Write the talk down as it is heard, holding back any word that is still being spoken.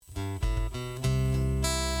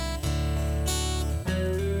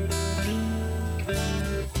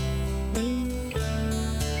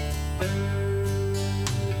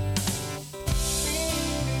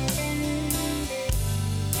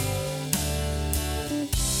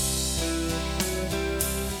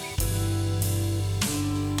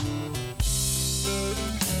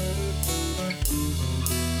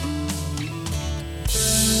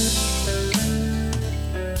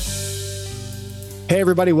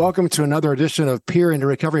everybody. Welcome to another edition of Peer into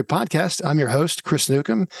Recovery podcast. I'm your host, Chris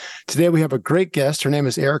Newcomb. Today, we have a great guest. Her name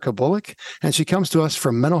is Erica Bullock, and she comes to us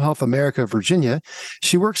from Mental Health America, Virginia.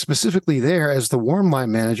 She works specifically there as the Warm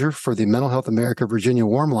Line manager for the Mental Health America, Virginia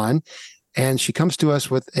Warm Line. And she comes to us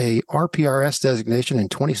with a RPRS designation in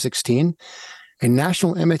 2016, a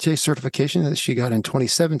national MHA certification that she got in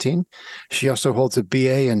 2017. She also holds a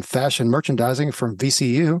BA in fashion merchandising from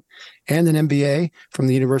VCU and an MBA from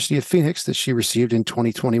the University of Phoenix that she received in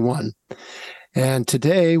 2021. And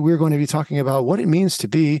today we're going to be talking about what it means to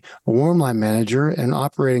be a warm line manager and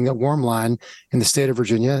operating a warm line in the state of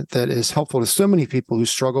Virginia that is helpful to so many people who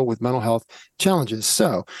struggle with mental health challenges.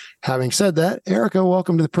 So having said that, Erica,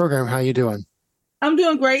 welcome to the program. How are you doing? I'm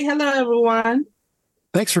doing great. Hello, everyone.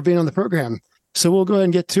 Thanks for being on the program. So we'll go ahead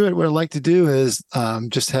and get to it. What I'd like to do is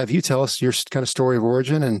just have you tell us your kind of story of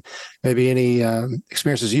origin and maybe any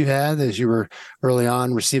experiences you had as you were early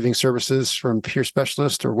on receiving services from peer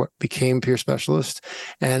specialist or what became peer specialist.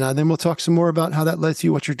 And then we'll talk some more about how that led to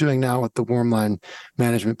what you're doing now with the warm line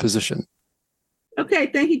management position. Okay.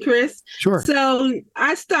 Thank you, Chris. Sure. So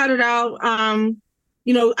I started out,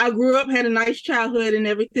 I grew up, had a nice childhood and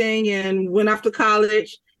everything, and went off to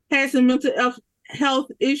college, had some mental health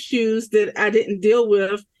issues that I didn't deal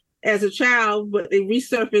with as a child, but they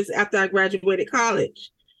resurfaced after I graduated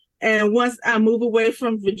college. And once I moved away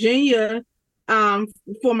from Virginia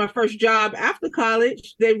for my first job after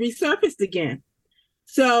college, they resurfaced again.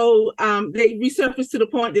 So they resurfaced to the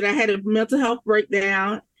point that I had a mental health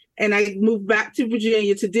breakdown, and I moved back to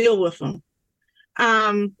Virginia to deal with them.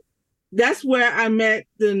 That's where I met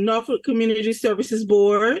the Norfolk Community Services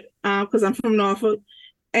Board, because I'm from Norfolk.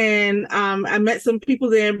 And I met some people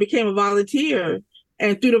there and became a volunteer.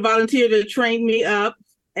 And through the volunteer, they trained me up.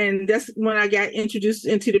 And that's when I got introduced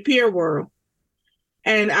into the peer world.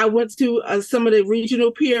 And I went to some of the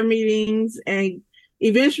regional peer meetings and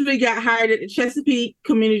eventually got hired at the Chesapeake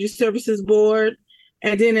Community Services Board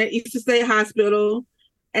and then at Eastern State Hospital.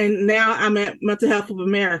 And now I'm at Mental Health of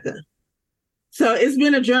America. So it's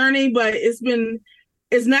been a journey, but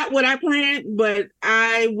it's not what I planned, but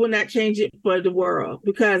I will not change it for the world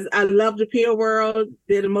because I love the peer world.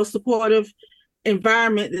 They're the most supportive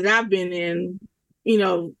environment that I've been in,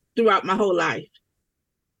 throughout my whole life.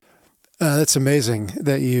 That's amazing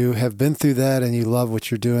that you have been through that and you love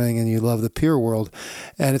what you're doing and you love the peer world.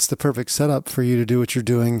 And it's the perfect setup for you to do what you're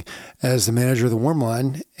doing as the manager of the Warm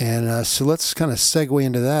Line. And so let's kind of segue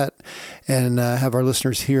into that and have our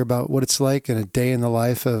listeners hear about what it's like in a day in the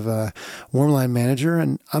life of a Warm Line manager.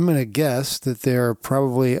 And I'm going to guess that there are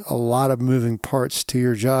probably a lot of moving parts to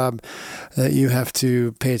your job that you have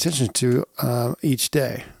to pay attention to each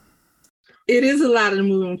day. It is a lot of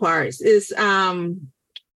moving parts. It's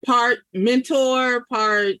part mentor,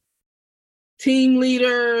 part team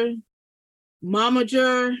leader,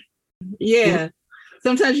 momager. Yeah.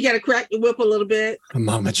 Sometimes you got to crack the whip a little bit. A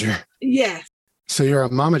momager. Yes. So you're a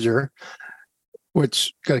momager,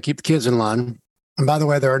 which got to keep the kids in line. And by the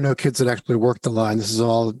way, there are no kids that actually work the line. This is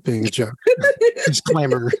all being a joke.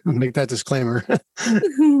 Disclaimer. Make that disclaimer.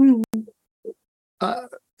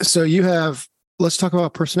 So you have, let's talk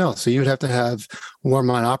about personnel. So you would have to have warm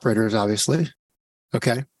line operators, obviously.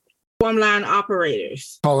 Okay. Warm line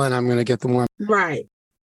operators. Call in, I'm going to get the warm. Right.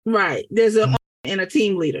 There's a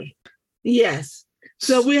team leader. Yes.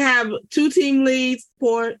 So we have 2 team leads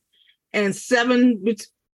support and 7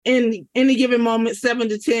 in any given moment, 7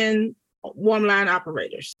 to 10 warm line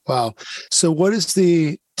operators. Wow. So what is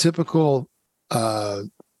the typical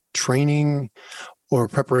training or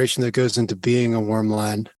preparation that goes into being a warm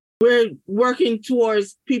line? We're working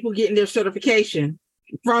towards people getting their certification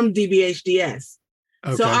from DBHDS.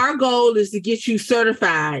 Okay. So our goal is to get you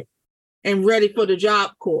certified and ready for the Job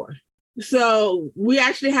Corps. So we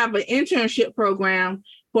actually have an internship program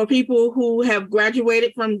for people who have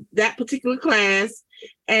graduated from that particular class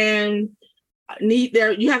and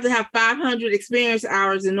you have to have 500 experience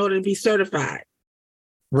hours in order to be certified.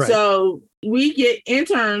 Right. So we get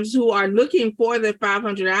interns who are looking for their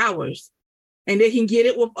 500 hours, and they can get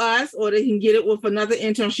it with us or they can get it with another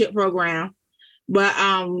internship program. But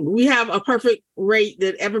we have a perfect rate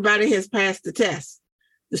that everybody has passed the test,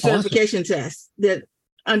 the certification test that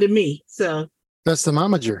under me. So that's the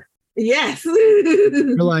momager. Yes.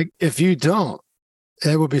 You're like, if you don't,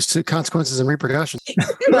 there will be consequences and repercussions.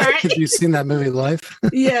 Right. Have you seen that movie Life?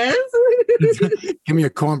 Yes. Give me your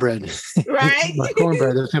cornbread. Right. My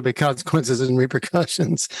cornbread, there's going to be consequences and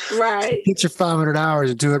repercussions. Right. So get your 500 hours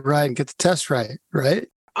and do it right and get the test right, right?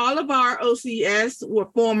 All of our OCS were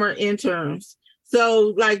former interns.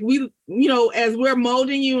 So like we, as we're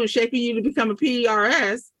molding you and shaping you to become a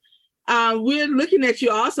PRS, We're looking at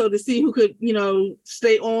you also to see who could,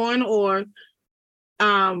 stay on, or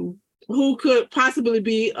who could possibly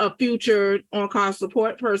be a future on-call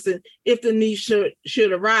support person if the need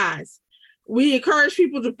should arise. We encourage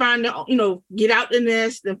people to find their, get out the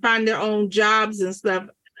nest and find their own jobs and stuff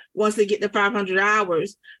once they get to 500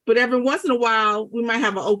 hours. But every once in a while, we might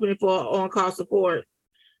have an opening for on-call support.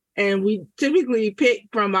 And we typically pick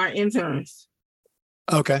from our interns.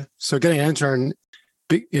 Okay. So getting an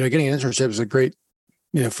internship is a great,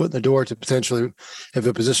 foot in the door to potentially, if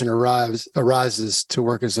a position arises, to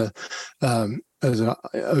work as a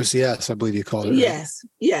OCS, I believe you called it. Yes.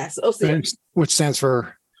 Right? Yes. OCS. Which stands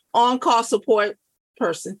for? On-call support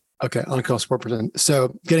person. Okay. On-call support person.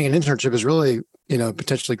 So getting an internship is really,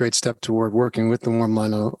 potentially a great step toward working with the warm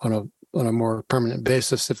line on a more permanent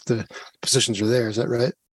basis if the positions are there. Is that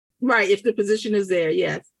right? Right. If the position is there.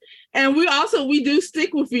 Yes. And we do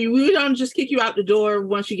stick with you. We don't just kick you out the door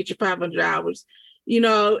once you get your 500 hours.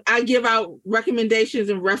 I give out recommendations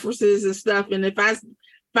and references and stuff. And if I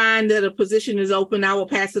find that a position is open, I will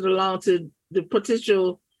pass it along to the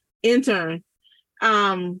potential intern.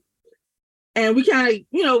 And we kind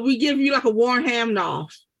of, we give you like a warm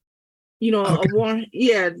handoff, okay.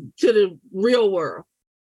 To the real world.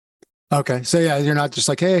 Okay. So yeah, you're not just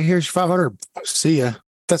like, hey, here's 500, see ya.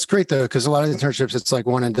 That's great though, because a lot of internships, it's like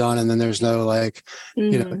one and done, and then there's no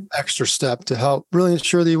extra step to help really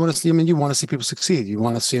ensure that you want to see people succeed. You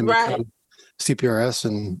want to see them become CPRS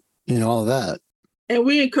and all of that. And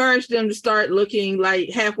we encourage them to start looking,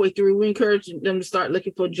 like halfway through. We encourage them to start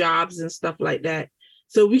looking for jobs and stuff like that.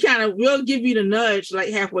 So we'll give you the nudge like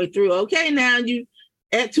halfway through. Okay, now you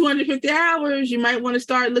at 250 hours, you might want to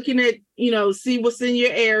start looking at see what's in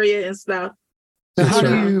your area and stuff. Now, how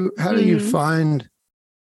do you find?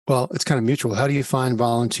 Well, it's kind of mutual. How do you find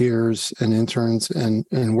volunteers and interns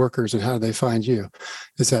and workers, and how do they find you?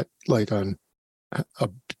 Is that like on a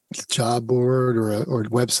job board or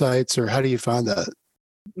websites, or how do you find that?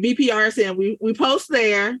 VPRSN, we post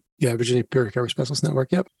there. Yeah, Virginia Peer Recovery Specialist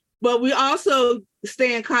Network, yep. But we also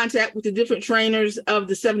stay in contact with the different trainers of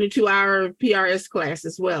the 72-hour PRS class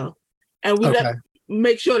as well. And we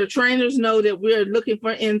make sure the trainers know that we're looking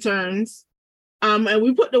for interns. And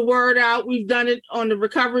we put the word out. We've done it on the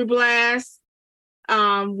Recovery Blast.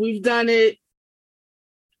 We've done it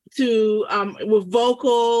with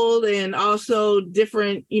Vocal, and also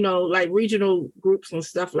different, like regional groups and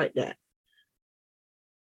stuff like that.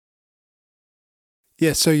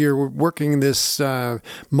 Yeah, so you're working this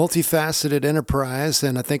multifaceted enterprise,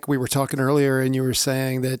 and I think we were talking earlier, and you were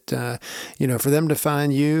saying that, for them to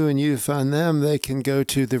find you and you to find them, they can go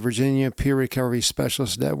to the Virginia Peer Recovery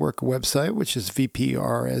Specialist Network website, which is vprsn.org,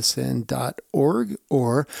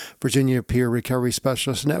 or Virginia Peer Recovery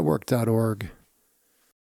Specialist Network.org.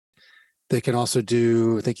 They can also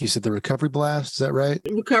do, I think you said the Recovery Blast, is that right?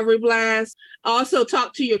 Recovery Blast. Also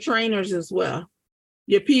talk to your trainers as well.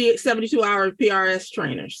 Your 72-hour PRS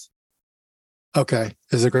trainers. Okay.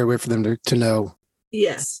 Is it a great way for them to know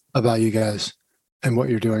about you guys and what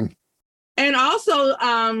you're doing? And also,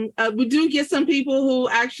 we do get some people who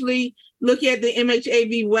actually look at the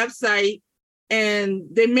MHAV website, and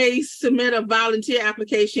they may submit a volunteer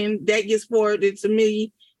application that gets forwarded to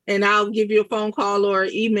me, and I'll give you a phone call or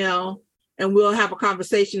email, and we'll have a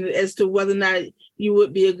conversation as to whether or not you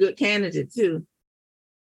would be a good candidate too.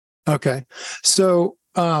 Okay. So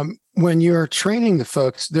when you're training the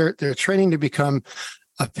folks, they're training to become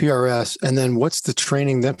a PRS, and then what's the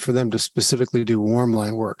training then for them to specifically do warm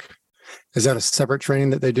line work? Is that a separate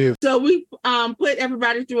training that they do? So we put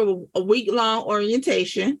everybody through a week-long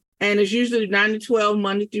orientation, and it's usually 9 to 12,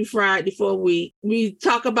 Monday through Friday for a week. We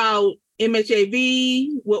talk about MHAV,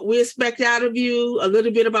 what we expect out of you, a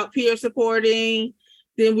little bit about peer supporting.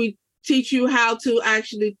 Then we teach you how to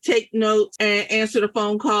actually take notes and answer the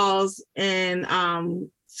phone calls and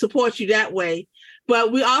support you that way.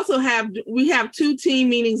 But we also have 2 team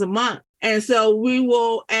meetings a month. And so we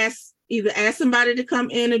will either ask somebody to come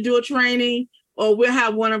in and do a training, or we'll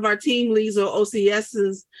have one of our team leads or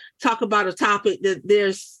OCSs talk about a topic that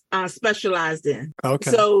they're specialized in. Okay.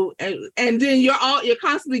 So, and then you're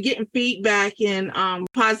constantly getting feedback and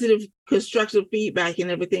positive, constructive feedback and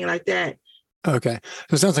everything like that. Okay.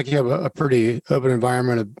 So it sounds like you have a pretty open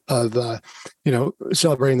environment of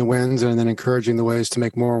celebrating the wins and then encouraging the ways to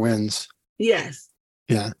make more wins. Yes.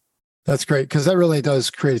 Yeah. That's great, because that really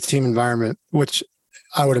does create a team environment, which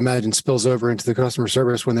I would imagine spills over into the customer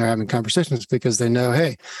service when they're having conversations, because they know,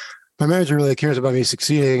 hey, my manager really cares about me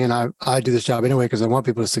succeeding, and I do this job anyway because I want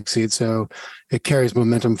people to succeed. So it carries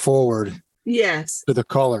momentum forward. Yes. To the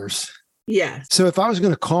callers. Yes. So if I was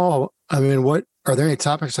going to call, what are there any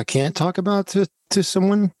topics I can't talk about to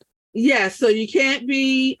someone? Yes, so you can't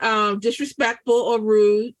be disrespectful or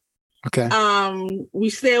rude. Okay. We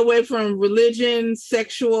stay away from religion,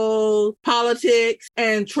 sexual, politics,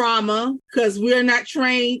 and trauma because we're not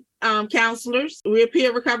trained counselors. We're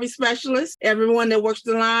peer recovery specialists, everyone that works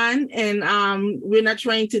the line, and we're not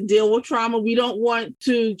trained to deal with trauma. We don't want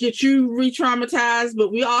to get you re-traumatized,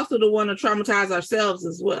 but we also don't want to traumatize ourselves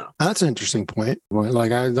as well. That's an interesting point. Like,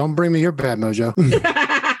 don't bring me your bad mojo.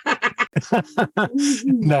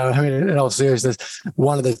 No, I mean, in all seriousness,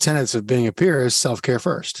 one of the tenets of being a peer is self-care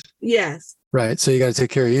first. Yes. Right. So you got to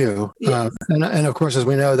take care of you. Yes. And of course, as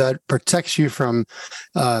we know, that protects you from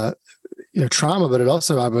trauma, but it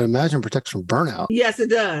also, I would imagine, protects from burnout. Yes,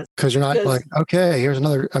 it does. Because you're not like, okay, here's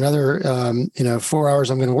another 4 hours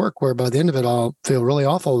I'm going to work, where by the end of it, I'll feel really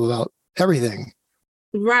awful about everything.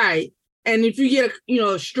 Right. And if you get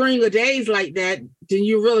a string of days like that, then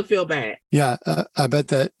you really feel bad. Yeah, I bet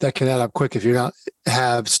that can add up quick if you don't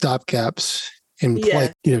have stopgaps in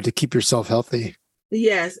place, to keep yourself healthy.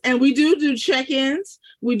 Yes, and we do check-ins.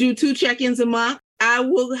 We do 2 check-ins a month. I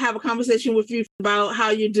will have a conversation with you about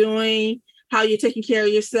how you're doing, how you're taking care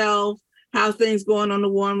of yourself, how things going on the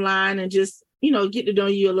warm line, and just get to know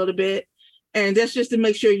you a little bit. And that's just to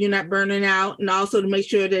make sure you're not burning out, and also to make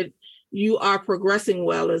sure that you are progressing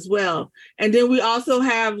well as well. And then we also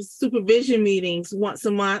have supervision meetings once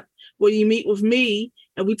a month where you meet with me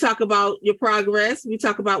and we talk about your progress. We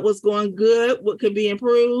talk about what's going good, what could be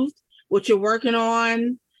improved, what you're working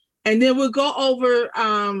on. And then we'll go over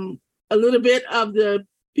a little bit of the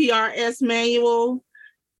PRS manual.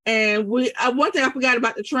 And one thing I forgot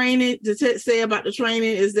about the training to say about the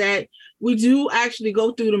training is that we do actually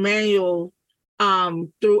go through the manual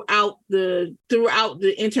throughout the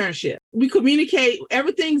internship. We communicate,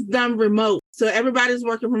 everything's done remote. So everybody's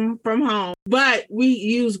working from home, but we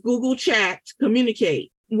use Google Chat to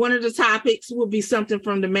communicate. One of the topics will be something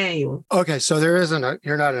from the manual. Okay, so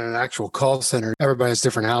you're not in an actual call center. Everybody has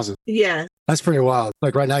different houses. Yeah. That's pretty wild.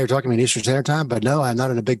 Like right now you're talking to me in Eastern Standard Time, but no, I'm not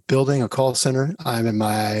in a big building, a call center. I'm in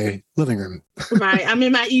my living room. Right. I'm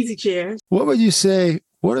in my easy chair. What would you say,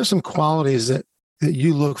 what are some qualities that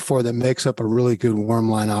you look for that makes up a really good warm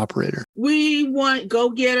line operator? We want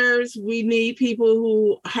go-getters. We need people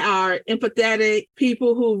who are empathetic,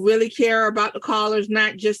 people who really care about the callers,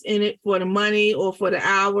 not just in it for the money or for the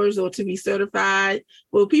hours or to be certified,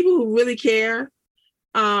 but people who really care.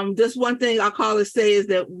 That's one thing our callers say is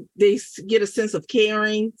that they get a sense of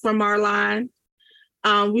caring from our line.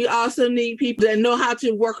 We also need people that know how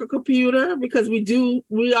to work a computer because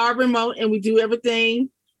we are remote and we do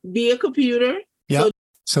everything via computer. Yeah.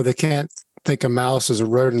 So they can't think a mouse is a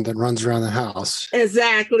rodent that runs around the house.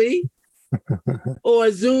 Exactly.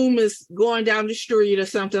 Or Zoom is going down the street or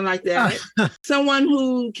something like that. Someone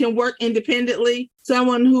who can work independently,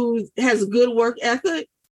 someone who has a good work ethic,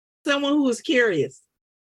 someone who is curious.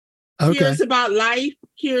 Okay. Curious about life,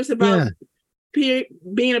 curious about being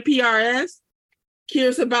a PRS,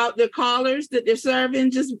 curious about the callers that they're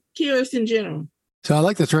serving, just curious in general. So I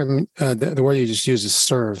like the term, the word you just used is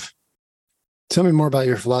serve. Tell me more about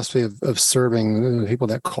your philosophy of serving the people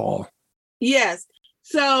that call. Yes.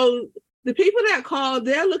 So the people that call,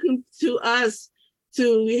 they're looking to us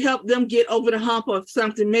to help them get over the hump of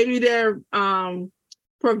something. Maybe their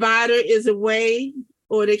provider is away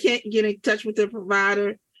or they can't get in touch with their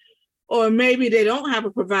provider, or maybe they don't have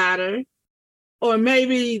a provider, or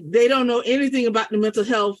maybe they don't know anything about the mental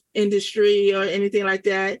health industry or anything like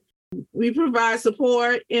that. We provide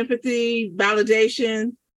support, empathy,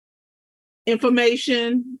 validation,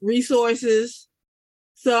 information, resources.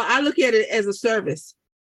 So I look at it as a service.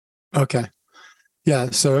 Okay. Yeah.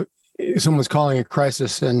 So if someone's calling a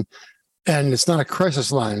crisis and it's not a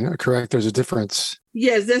crisis line, correct? There's a difference.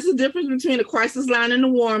 Yes, there's a difference between a crisis line and a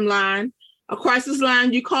warm line. A crisis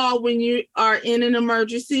line you call when you are in an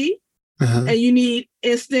emergency and you need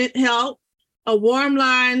instant help. A warm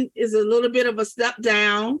line is a little bit of a step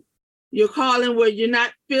down. You're calling where you're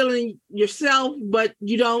not feeling yourself, but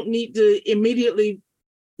you don't need to immediately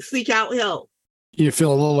seek out help. You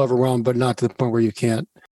feel a little overwhelmed, but not to the point where you can't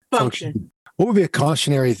function. What would be a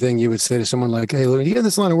cautionary thing you would say to someone like, hey, when you get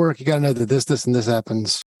this line of work, you got to know that this, and this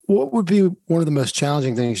happens? What would be one of the most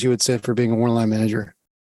challenging things you would say for being a warm line manager?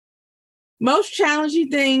 Most challenging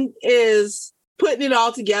thing is putting it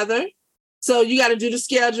all together. So you got to do the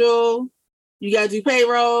schedule. You got to do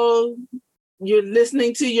payroll. You're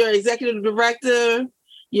listening to your executive director.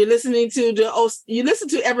 You listen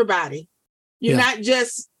to everybody. You're not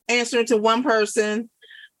just answering to one person.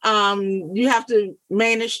 You have to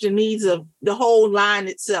manage the needs of the whole line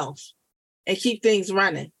itself and keep things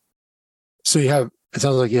running. So it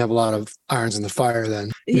sounds like you have a lot of irons in the fire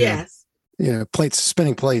then. Yes.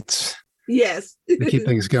 spinning plates Yes. to keep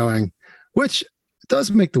things going, which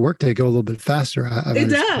does make the workday go a little bit faster. It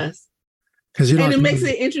does. Because and it makes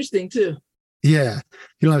it interesting too. Yeah.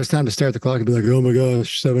 You don't have time to stare at the clock and be like, oh my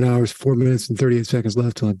gosh, 7 hours, 4 minutes and 38 seconds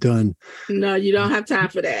left till I'm done. No, you don't have time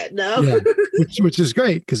for that. No. Yeah. Which is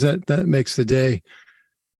great because that makes the day,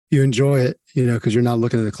 you enjoy it, because you're not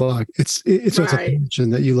looking at the clock. It's also a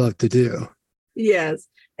function that you love to do. Yes.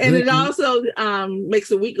 And it also makes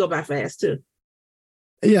the week go by fast too.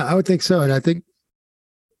 Yeah, I would think so. And I think,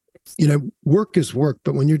 work is work,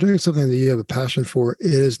 but when you're doing something that you have a passion for,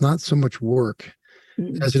 it is not so much work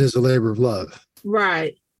as it is a labor of love.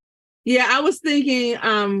 Right. Yeah, I was thinking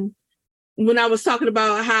when I was talking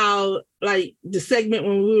about how, like, the segment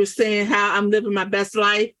when we were saying how I'm living my best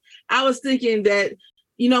life, I was thinking that,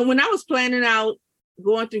 when I was planning out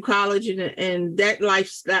going through college and that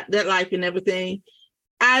life and everything,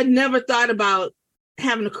 I never thought about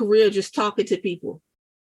having a career just talking to people.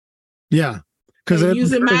 Yeah. Because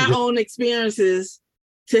using my own experiences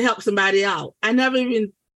to help somebody out. I never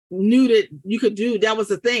even knew that you could do that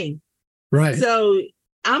was a thing. Right. So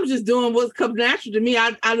I'm just doing what comes natural to me.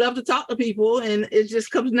 I love to talk to people and it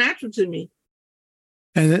just comes natural to me.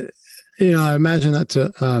 And I imagine that's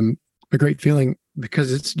a great feeling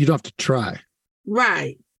because you don't have to try.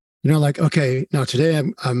 Right. Like, okay, now today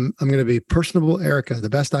I'm going to be personable, Erica, the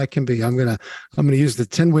best I can be. I'm going to use the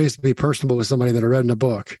 10 ways to be personable with somebody that I read in a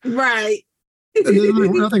book. Right.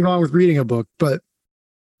 There's nothing wrong with reading a book, but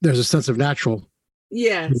there's a sense of natural.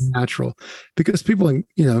 Yes. Natural. Because people,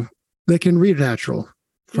 they can read natural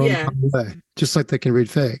from away, just like they can read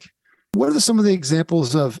fake. What are some of the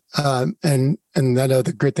examples of, and I know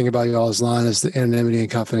the great thing about y'all's line is the anonymity and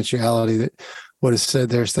confidentiality, that what is said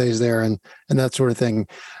there stays there and that sort of thing.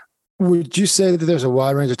 Would you say that there's a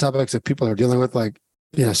wide range of topics that people are dealing with, like,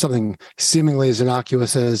 something seemingly as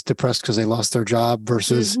innocuous as depressed because they lost their job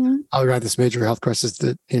versus I'll got this major health crisis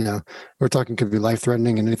that, we're talking could be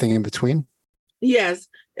life-threatening and anything in between? Yes,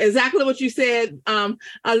 exactly what you said.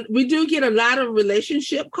 We do get a lot of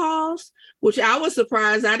relationship calls, which I was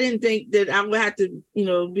surprised. I didn't think that I would have to,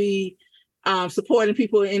 be supporting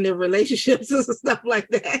people in their relationships and stuff like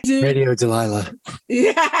that. Radio Delilah.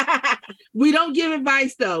 Yeah. We don't give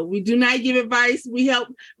advice though. We do not give advice. We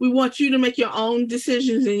want you to make your own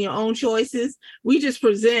decisions and your own choices. We just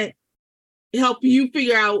help you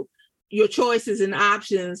figure out your choices and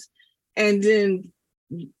options and then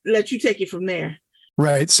let you take it from there.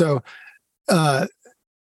 Right. So a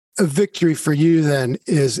victory for you then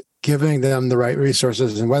is giving them the right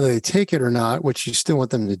resources, and whether they take it or not, which you still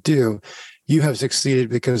want them to do, you have succeeded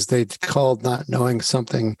because they called not knowing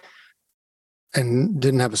something and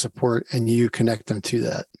didn't have a support, and you connect them to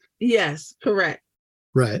that. Yes, correct.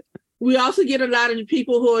 Right. We also get a lot of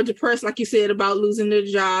people who are depressed, like you said, about losing their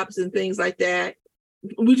jobs and things like that.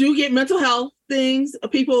 We do get mental health things,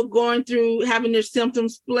 people going through having their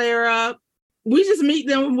symptoms flare up. We just meet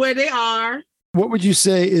them where they are. What would you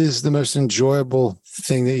say is the most enjoyable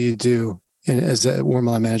thing that you do as a warm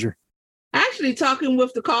line manager? Actually, talking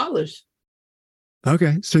with the callers.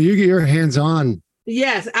 Okay. So you get your hands on.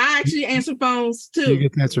 Yes, I actually answer phones too. You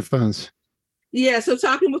get to answer phones. Yeah, so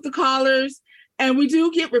talking with the callers. And we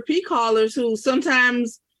do get repeat callers who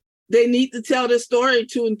sometimes they need to tell their story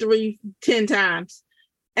 2 and 3, 10 times.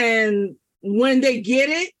 And when they get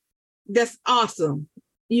it, that's awesome.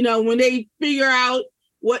 When they figure out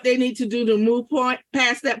what they need to do to move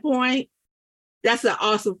past that point, that's an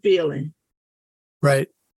awesome feeling. Right.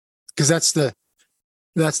 Because that's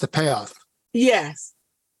the payoff. Yes.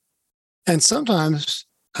 And sometimes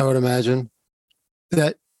I would imagine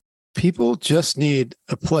that people just need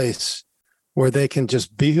a place where they can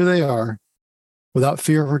just be who they are without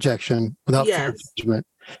fear of rejection, without fear of judgment.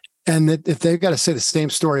 And that if they've got to say the same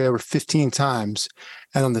story over 15 times,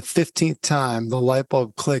 and on the 15th time, the light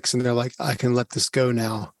bulb clicks and they're like, I can let this go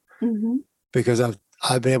now because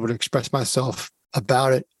I've been able to express myself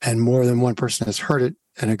about it. And more than one person has heard it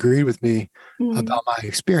and agreed with me about my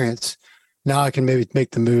experience. Now I can maybe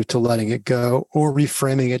make the move to letting it go or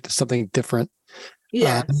reframing it to something different.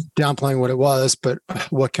 Downplaying what it was, but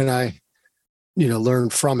what can I, learn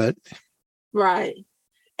from it? Right.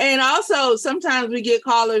 And also sometimes we get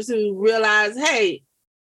callers who realize, hey,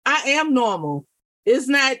 I am normal. It's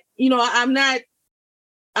not, I'm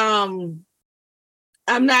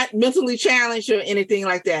not mentally challenged or anything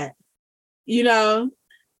like that,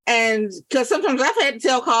 and because sometimes I've had to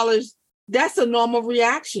tell callers that's a normal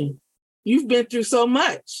reaction. You've been through so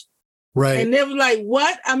much. Right. And they were like,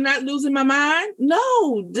 what? I'm not losing my mind?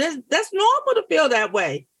 No, that's normal to feel that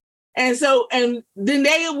way. And then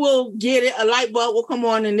they will get it. A light bulb will come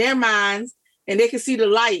on in their minds and they can see the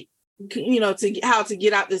light to how to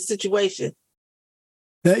get out this situation.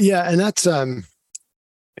 Yeah, and that's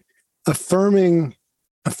affirming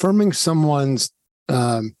someone's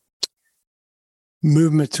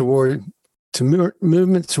movement toward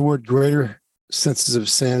greater senses of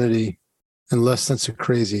sanity and less sense of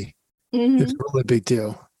crazy. Mm-hmm. It's a really big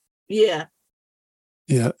deal. Yeah.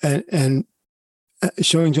 Yeah, and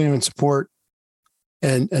showing genuine support,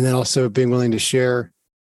 and then also being willing to share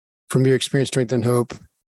from your experience, strength, and hope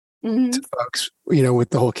Mm-hmm. to folks,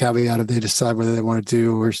 with the whole caveat of they decide whether they want to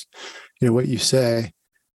do or, what you say,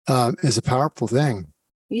 is a powerful thing.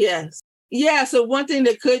 Yes. Yeah. So one thing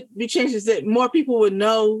that could be changed is that more people would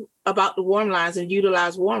know about the warm lines and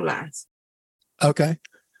utilize warm lines. Okay.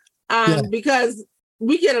 Because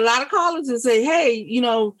we get a lot of callers and say, hey,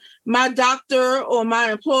 my doctor or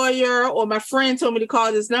my employer or my friend told me to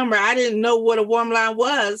call this number. I didn't know what a warm line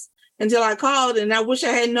was until I called, and I wish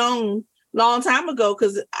I had known long time ago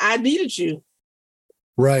because I needed you.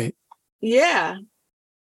 Right. Yeah.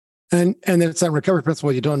 And it's that recovery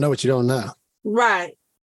principle. You don't know what you don't know. Right.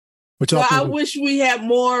 So I wish we had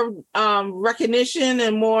more recognition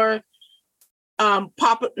and more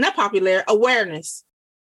awareness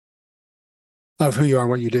of who you are and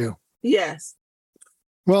what you do. Yes.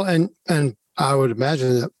 Well, and I would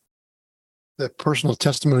imagine that the personal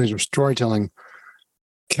testimonies or storytelling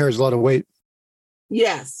carries a lot of weight.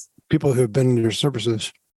 Yes. People who have been in your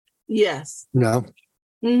services. Yes.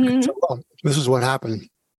 Mm-hmm. So, well, this is what happened.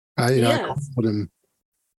 Yes. I called him,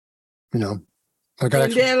 and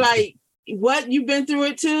they're like, what, you've been through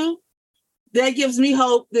it too? That gives me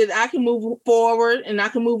hope that I can move forward and I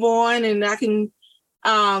can move on and I can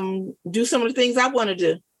do some of the things I want to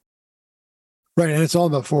do. Right. And it's all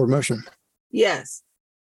about forward motion. Yes.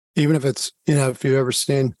 Even if it's, if you've ever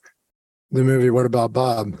seen the movie, What About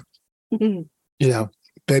Bob?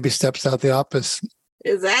 Baby steps out the office.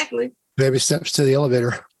 Exactly. Baby steps to the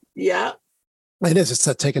elevator. Yeah. It is. It's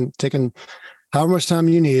that taking however much time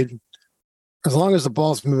you need, as long as the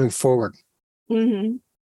ball's moving forward. Mm-hmm.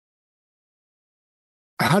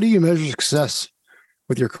 How do you measure success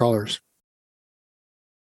with your callers?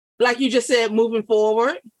 Like you just said, moving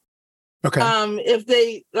forward. Okay. If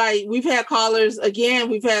they we've had callers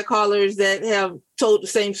that have told the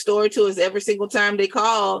same story to us every single time they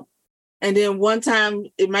call. And then one time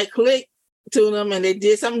it might click to them and they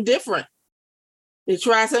did something different. They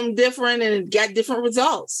tried something different and it got different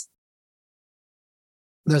results.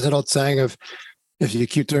 There's that old saying of, if you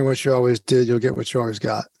keep doing what you always did, you'll get what you always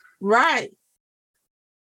got. Right.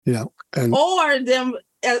 Or them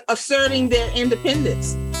asserting their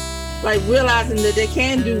independence, like realizing that they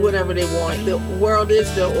can do whatever they want. The world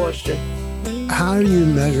is their oyster. How do you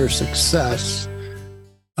measure success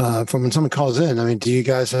from when someone calls in? I mean, do you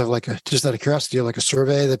guys have just out of curiosity, like a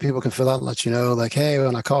survey that people can fill out and let you know, like, hey,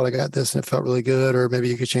 when I called, I got this and it felt really good, or maybe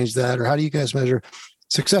you could change that? Or how do you guys measure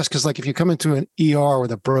success? Because if you come into an ER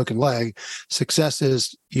with a broken leg, success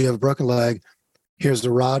is you have a broken leg, here's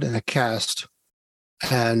the rod and a cast,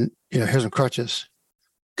 and here's some crutches,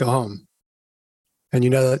 go home. And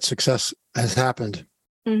that success has happened.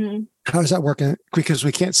 Mm-hmm. How does that work? Because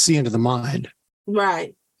we can't see into the mind.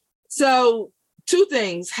 Right. So 2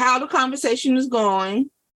 things: how the conversation is going.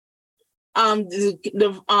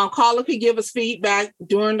 The caller could give us feedback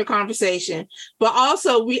during the conversation, but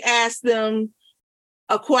also we ask them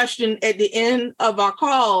a question at the end of our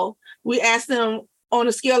call. We ask them, on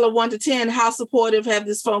a scale of 1 to 10, how supportive have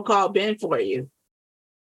this phone call been for you?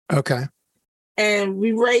 Okay. And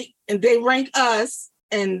we rate, and they rank us,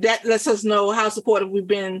 and that lets us know how supportive we've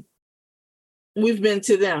been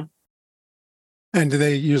to them. And do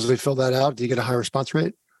they usually fill that out? Do you get a high response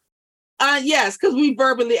rate? Yes, because we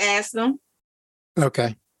verbally ask them.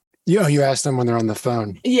 Okay. You ask them when they're on the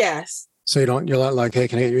phone. Yes. So you're not like, hey,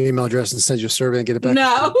 can I get your email address and send you a survey and get it back?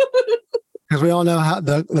 No. Because we all know how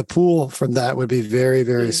the pool from that would be very,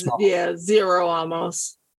 very small. Yeah, 0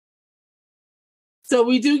 almost. So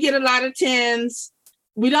we do get a lot of 10s.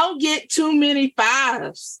 We don't get too many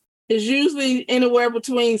 5s. It's usually anywhere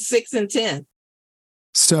between 6 and 10.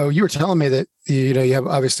 So you were telling me that you have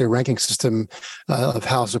obviously a ranking system of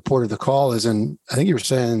how supportive the call is, and I think you were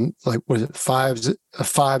saying was it 5? A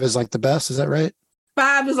 5 is the best. Is that right?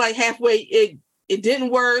 5 is halfway. It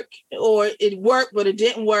didn't work, or it worked but it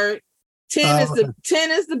didn't work. 10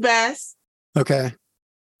 is the best. Okay.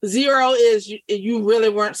 0 is you really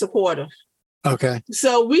weren't supportive. Okay.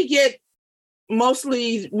 So we get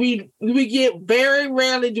mostly we get, very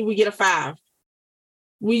rarely do we get a 5.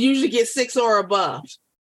 We usually get 6 or above,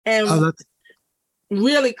 and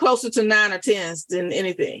really closer to 9 or 10s than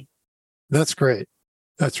anything. That's great.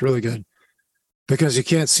 That's really good, because you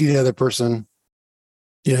can't see the other person.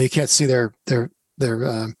 You can't see their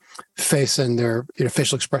face and their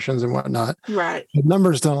facial expressions and whatnot. Right. The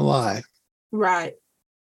numbers don't lie. Right.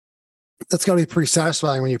 That's got to be pretty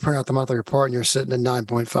satisfying when you print out the monthly report and you're sitting at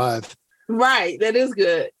 9.5. Right. That is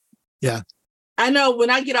good. Yeah. I know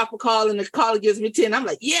when I get off a call and the caller gives me 10, I'm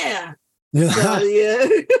like, yeah. Yeah. So, yeah.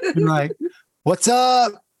 Like, what's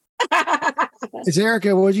up? It's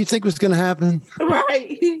Erica. What did you think was going to happen?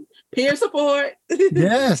 Right. Peer support.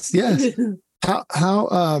 Yes. How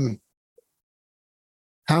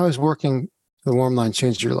has working the warm line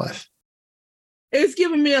changed your life? It's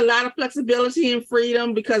given me a lot of flexibility and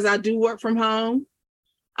freedom because I do work from home.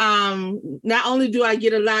 Not only do I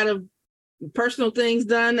get a lot of personal things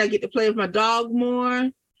done, I get to play with my dog more.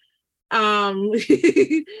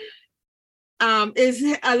 It's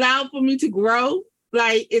allowed for me to grow.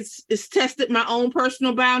 Like it's tested my own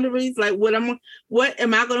personal boundaries, like what am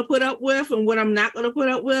I going to put up with and what I'm not going to put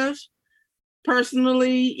up with.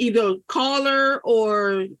 Personally, either caller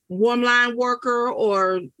or warm line worker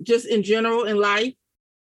or just in general in life.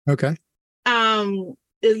 Okay.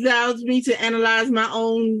 It allows me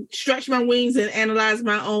to stretch my wings and analyze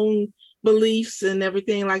my own beliefs and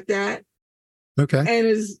everything like that. Okay. And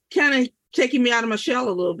it's kind of taking me out of my shell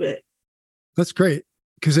a little bit. That's great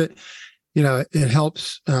because it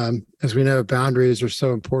helps. As we know, boundaries are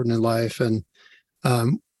so important in life. And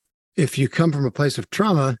if you come from a place of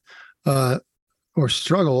trauma, or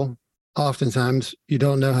struggle, oftentimes you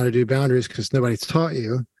don't know how to do boundaries because nobody taught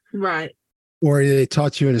you. Right. Or they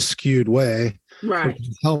taught you in a skewed way. Right. Which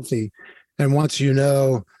is healthy. And once you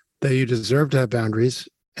know that you deserve to have boundaries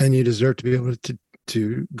and you deserve to be able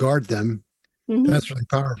to guard them, that's really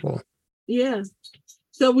powerful. Yeah.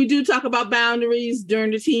 So we do talk about boundaries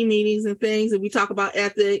during the team meetings and things, and we talk about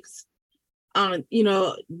ethics. Those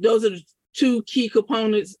are the two key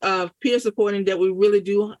components of peer supporting that we really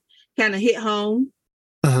do kind of hit home,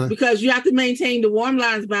 because you have to maintain the warm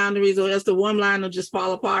lines boundaries or else the warm line will just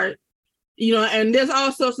fall apart. And there's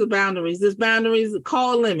all sorts of boundaries. There's boundaries,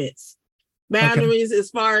 call limits, boundaries as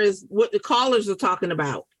far as what the callers are talking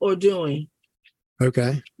about or doing.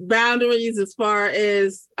 Okay. Boundaries as far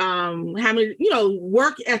as how many,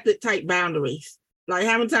 work ethic type boundaries, like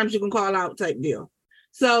how many times you can call out type deal.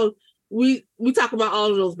 So we talk about all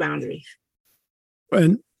of those boundaries.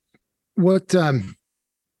 And what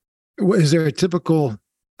is there a typical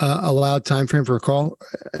allowed time frame for a call?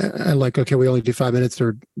 Like, okay, we only do 5 minutes,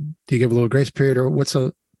 or do you give a little grace period, or what's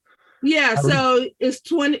a? Yeah, so it's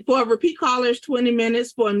 20 for a repeat caller is 20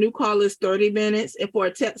 minutes, for a new call is 30 minutes, and for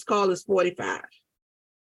a text call is 45.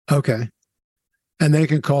 Okay. And they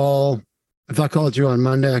can call, if I called you on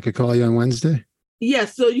Monday, I could call you on Wednesday?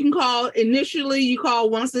 Yes, so you can call, initially you call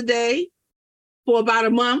once a day for about a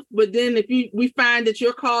month, but then if we find that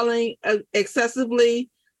you're calling excessively,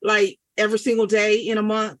 like every single day in a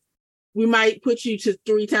month, we might put you to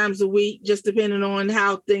 3 times a week, just depending on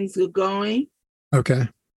how things are going. Okay.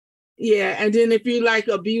 Yeah, and then if you like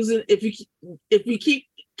abusing, if you keep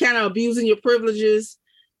kind of abusing your privileges,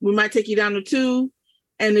 we might take you down to 2.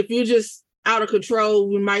 And if you're just out of control,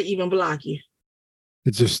 we might even block you.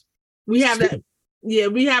 It's just we have that. Yeah,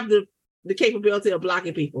 we have the capability of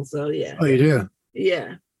blocking people. So yeah. Oh, you do?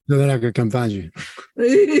 Yeah. So they're not going to come find you.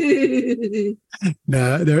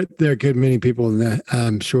 No, there are a good many people that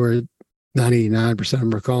I'm sure 99% of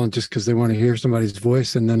them are calling just because they want to hear somebody's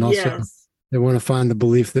voice, and then also they want to find the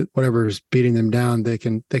belief that whatever is beating them down, they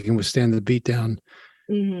can withstand the beat down,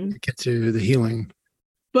 to get to the healing.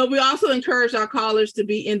 But we also encourage our callers to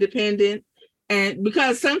be independent, and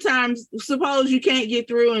because sometimes, suppose you can't get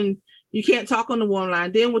through and you can't talk on the warm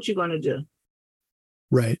line, then what you going to do?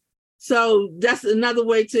 Right. So that's another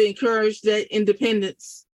way to encourage that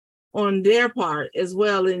independence on their part as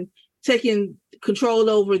well, and taking control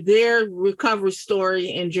over their recovery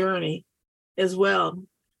story and journey as well.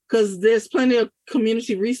 Because there's plenty of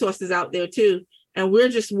community resources out there too. And we're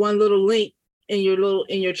just one little link in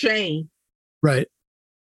your chain. Right.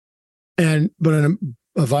 But a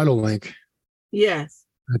vital link. Yes.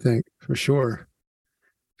 I think for sure.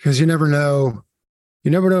 Because you never know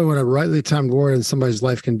what a rightly timed word in somebody's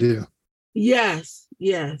life can do. Yes.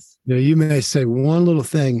 Yes. You may say one little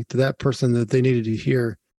thing to that person that they needed to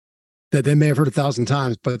hear that they may have heard 1,000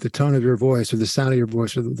 times, but the tone of your voice or the sound of your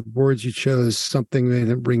voice or the words you chose, something made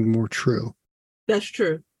it ring more true. That's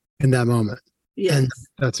true. In that moment. Yes. And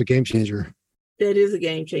that's a game changer. That is a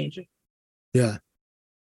game changer. Yeah.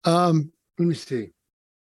 Let me see.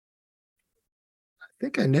 I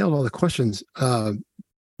think I nailed all the questions.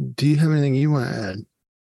 Do you have anything you want to add?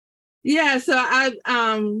 Yeah, so I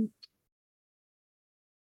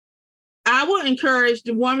would encourage,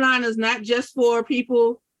 the warm line is not just for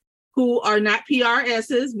people who are not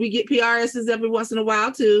PRSs. We get PRSs every once in a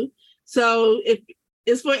while too. So if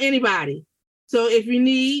it's for anybody. So if you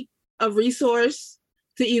need a resource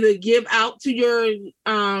to either give out to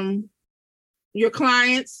your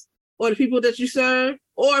clients or the people that you serve,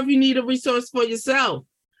 or if you need a resource for yourself,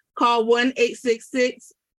 call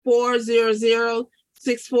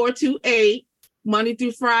 1-866-400-6428, Monday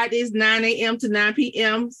through Fridays, 9 a.m. to 9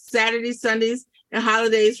 p.m., Saturdays, Sundays, and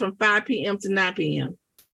holidays from 5 p.m. to 9 p.m.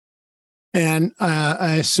 And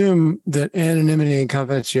I assume that anonymity and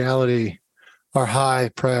confidentiality are high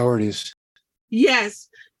priorities. Yes.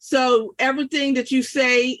 So everything that you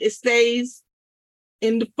say, it stays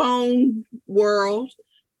in the phone world.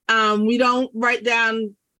 We don't write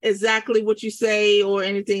down exactly what you say or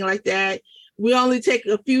anything like that. We only take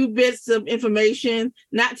a few bits of information,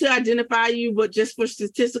 not to identify you, but just for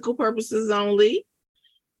statistical purposes only.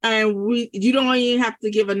 And you don't even have to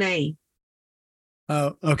give a name.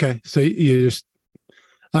 Oh, okay. So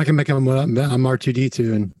I can make up I'm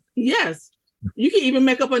R2D2 and yes, you can even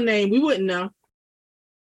make up a name. We wouldn't know.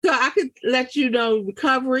 So I could let you know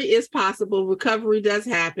recovery is possible. Recovery does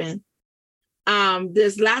happen.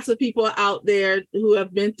 There's lots of people out there who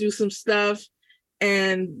have been through some stuff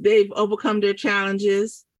and they've overcome their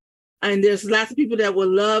challenges. And there's lots of people that would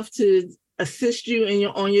love to assist you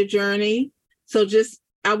on your journey. So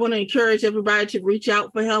I want to encourage everybody to reach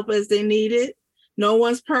out for help as they need it. No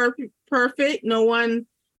one's perfect. No one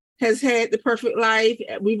has had the perfect life.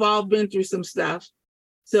 We've all been through some stuff.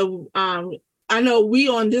 So I know we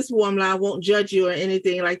on this warm line won't judge you or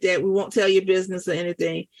anything like that. We won't tell your business or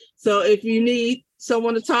anything. So if you need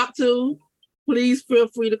someone to talk to, please feel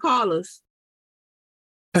free to call us.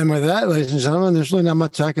 And with that, ladies and gentlemen, there's really not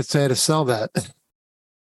much I could say to sell that.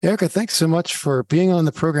 Erica, thanks so much for being on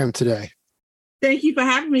the program today. Thank you for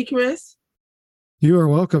having me, Chris. You are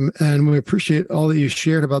welcome. And we appreciate all that you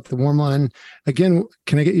shared about the warm line. Again,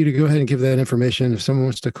 can I get you to go ahead and give that information if someone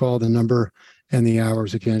wants to call the number and the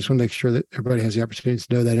hours again? I just want to make sure that everybody has the opportunity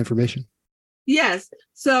to know that information. Yes.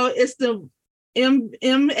 So it's the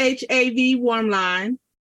MHAV warm line,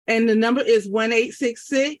 and the number is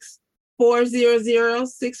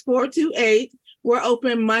 1-866-400-6428. We're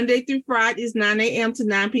open Monday through Fridays, 9 a.m. to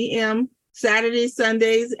 9 p.m., Saturdays,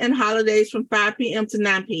 Sundays, and holidays from 5 p.m. to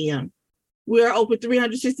 9 p.m. We are open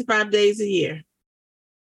 365 days a year.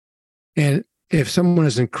 And if someone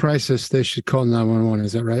is in crisis, they should call 911.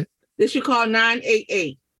 Is that right? They should call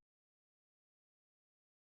 988.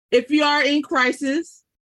 If you are in crisis,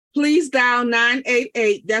 please dial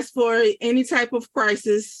 988. That's for any type of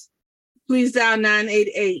crisis. Please dial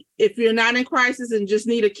 988. If you're not in crisis and just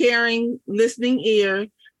need a caring, listening ear,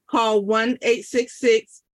 call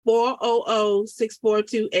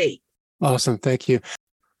 1-866-400-6428. Awesome. Thank you.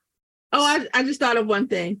 Oh, I just thought of one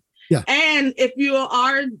thing. Yeah. And if you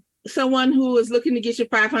are someone who is looking to get your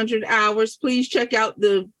 500 hours, please check out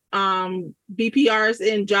the BPRs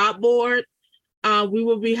and job board. We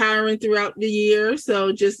will be hiring throughout the year.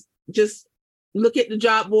 So just look at the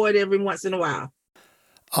job board every once in a while.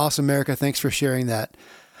 Awesome, Erica. Thanks for sharing that.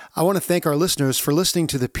 I want to thank our listeners for listening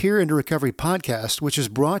to the Peer into Recovery podcast, which is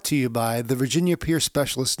brought to you by the Virginia Peer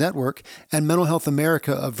Specialist Network and Mental Health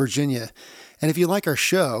America of Virginia. And if you like our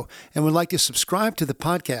show and would like to subscribe to the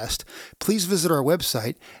podcast, please visit our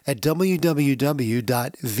website at www.vprsn.org.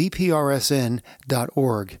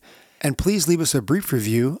 And please leave us a brief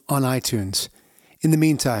review on iTunes. In the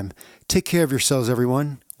meantime, take care of yourselves,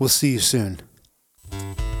 everyone. We'll see you soon.